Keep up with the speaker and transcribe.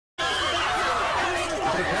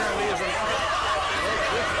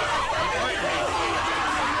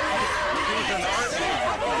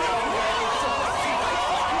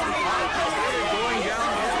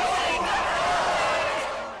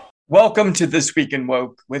Welcome to This Week in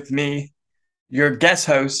Woke with me, your guest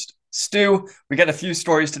host, Stu. We got a few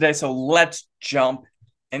stories today, so let's jump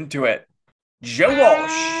into it. Joe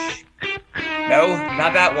Walsh. No,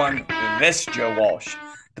 not that one. This Joe Walsh,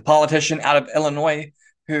 the politician out of Illinois,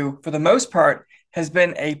 who, for the most part, has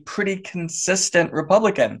been a pretty consistent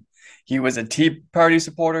Republican. He was a Tea Party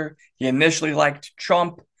supporter. He initially liked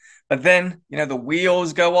Trump, but then, the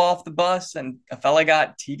wheels go off the bus and a fella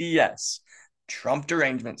got TDS, Trump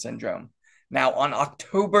derangement syndrome. Now, on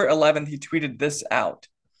October 11th, he tweeted this out.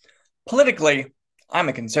 Politically, I'm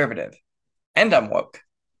a conservative, and I'm woke,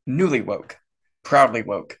 newly woke, proudly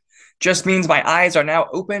woke. Just means my eyes are now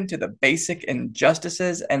open to the basic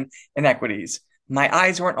injustices and inequities. My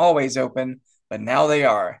eyes weren't always open, but now they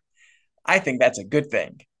are. I think that's a good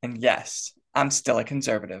thing. And yes, I'm still a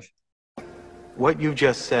conservative. What you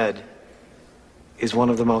just said is one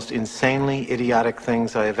of the most insanely idiotic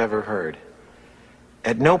things I have ever heard.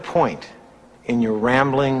 At no point in your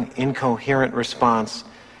rambling, incoherent response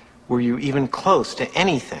were you even close to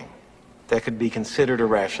anything that could be considered a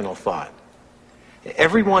rational thought.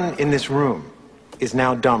 Everyone in this room is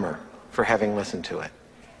now dumber for having listened to it.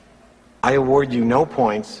 I award you no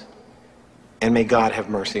points, and may God have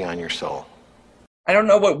mercy on your soul. I don't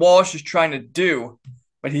know what Walsh is trying to do,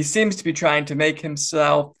 but he seems to be trying to make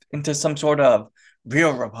himself into some sort of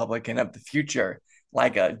real Republican of the future,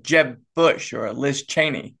 like a Jeb Bush or a Liz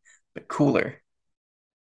Cheney, but cooler.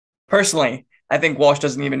 Personally, I think Walsh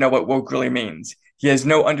doesn't even know what woke really means. He has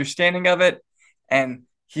no understanding of it, and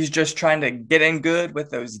he's just trying to get in good with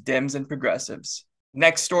those Dems and progressives.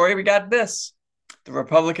 Next story, we got this. The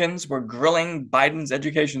Republicans were grilling Biden's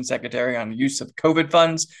education secretary on the use of COVID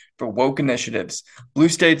funds for woke initiatives. Blue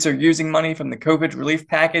states are using money from the COVID relief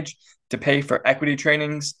package to pay for equity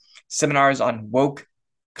trainings, seminars on woke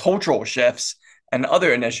cultural shifts, and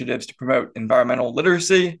other initiatives to promote environmental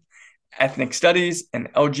literacy, ethnic studies,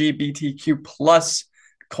 and LGBTQ plus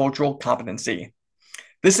cultural competency.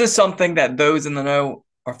 This is something that those in the know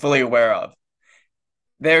are fully aware of.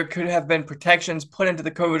 There could have been protections put into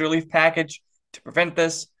the COVID relief package to prevent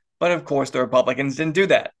this, but of course the Republicans didn't do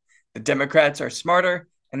that. The Democrats are smarter,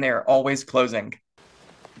 and they are always closing.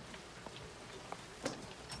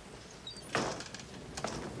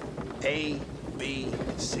 A, B,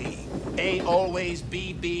 C. A always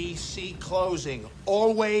B, B, C closing.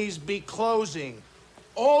 Always be closing.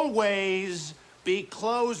 Always be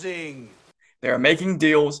closing. They are making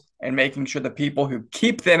deals and making sure the people who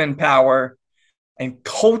keep them in power and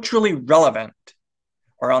culturally relevant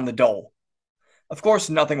are on the dole. Of course,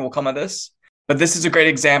 nothing will come of this, but this is a great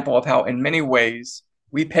example of how, in many ways,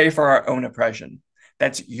 we pay for our own oppression.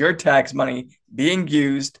 That's your tax money being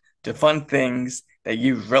used to fund things that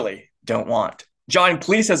you really don't want. John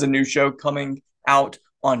Cleese has a new show coming out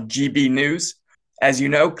on GB News. As you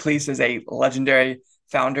know, Cleese is a legendary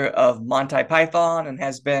founder of Monty Python and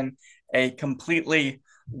has been a completely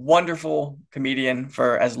wonderful comedian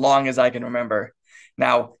for as long as I can remember.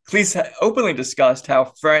 Now, Cleese openly discussed how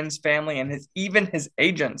friends, family, and even his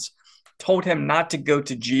agents told him not to go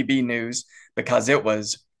to GB News because it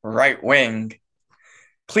was right-wing.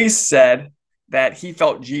 Cleese said that he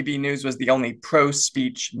felt GB News was the only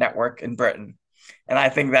pro-speech network in Britain, and I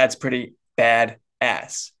think that's pretty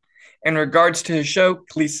badass. In regards to his show,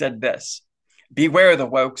 Cleese said this: beware of the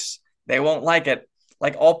wokes. They won't like it.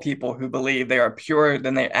 Like all people who believe they are purer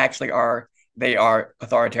than they actually are, they are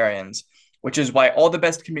authoritarians, which is why all the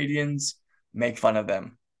best comedians make fun of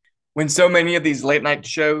them. When so many of these late night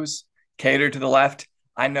shows cater to the left,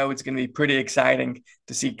 I know it's going to be pretty exciting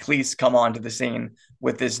to see Cleese come onto the scene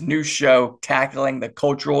with this new show tackling the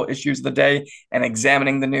cultural issues of the day and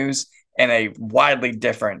examining the news in a widely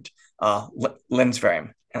different lens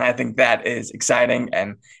frame. And I think that is exciting.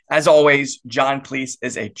 And as always, John Cleese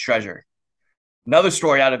is a treasure. Another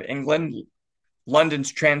story out of England.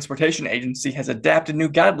 London's transportation agency has adapted new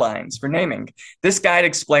guidelines for naming. This guide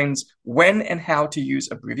explains when and how to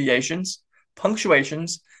use abbreviations,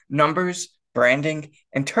 punctuations, numbers, branding,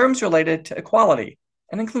 and terms related to equality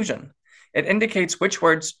and inclusion. It indicates which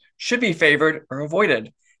words should be favored or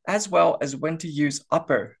avoided, as well as when to use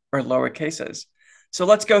upper or lower cases. So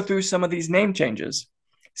let's go through some of these name changes.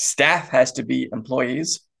 Staff has to be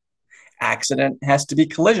employees. Accident has to be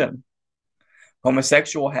collision.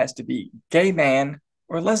 Homosexual has to be gay man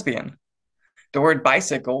or lesbian. The word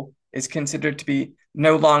bicycle is considered to be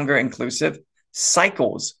no longer inclusive.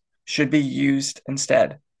 Cycles should be used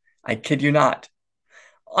instead. I kid you not.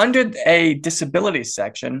 Under a disability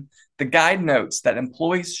section, the guide notes that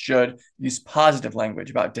employees should use positive language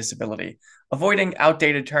about disability, avoiding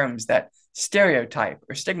outdated terms that stereotype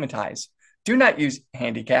or stigmatize. Do not use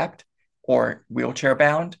handicapped or wheelchair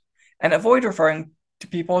bound. and avoid referring to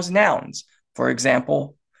people as nouns, for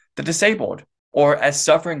example, the disabled, or as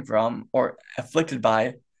suffering from or afflicted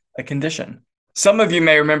by a condition. Some of you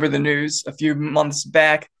may remember the news a few months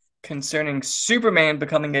back concerning Superman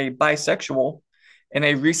becoming a bisexual in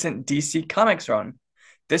a recent DC Comics run.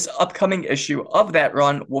 This upcoming issue of that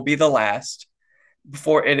run will be the last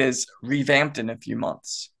before it is revamped in a few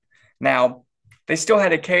months. Now, they still had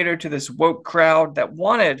to cater to this woke crowd that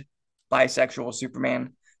wanted bisexual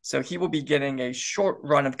Superman, so he will be getting a short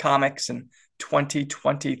run of comics in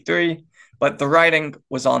 2023, but the writing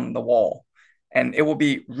was on the wall. And it will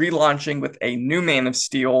be relaunching with a new Man of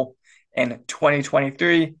Steel in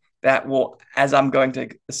 2023 that will, as I'm going to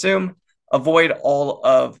assume, avoid all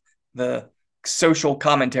of the social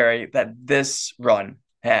commentary that this run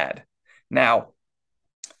had. Now,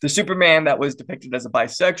 the Superman that was depicted as a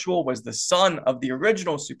bisexual was the son of the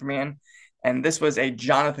original Superman, and this was a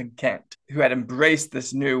Jonathan Kent who had embraced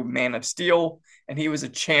this new Man of Steel, and he was a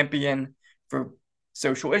champion for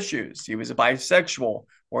social issues. He was a bisexual,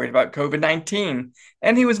 worried about COVID-19,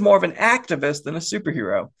 and he was more of an activist than a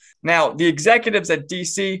superhero. Now, the executives at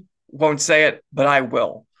DC won't say it, but I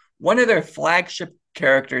will. One of their flagship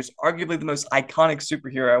characters, arguably the most iconic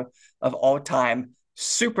superhero of all time,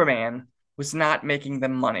 Superman, was not making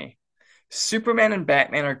them money. Superman and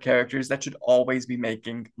Batman are characters that should always be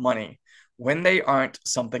making money. When they aren't,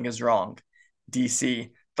 something is wrong. DC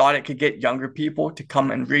thought it could get younger people to come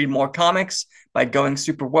and read more comics by going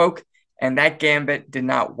super woke, and that gambit did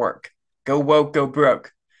not work. Go woke, go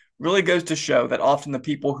broke. Really goes to show that often the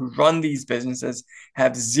people who run these businesses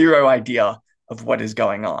have zero idea of what is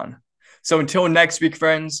going on. So until next week,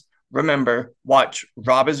 friends, remember, watch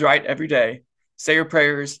Rob is Right every day, say your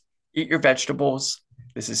prayers, eat your vegetables.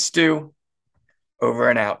 This is Stu, over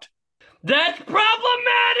and out. That's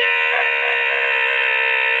problematic!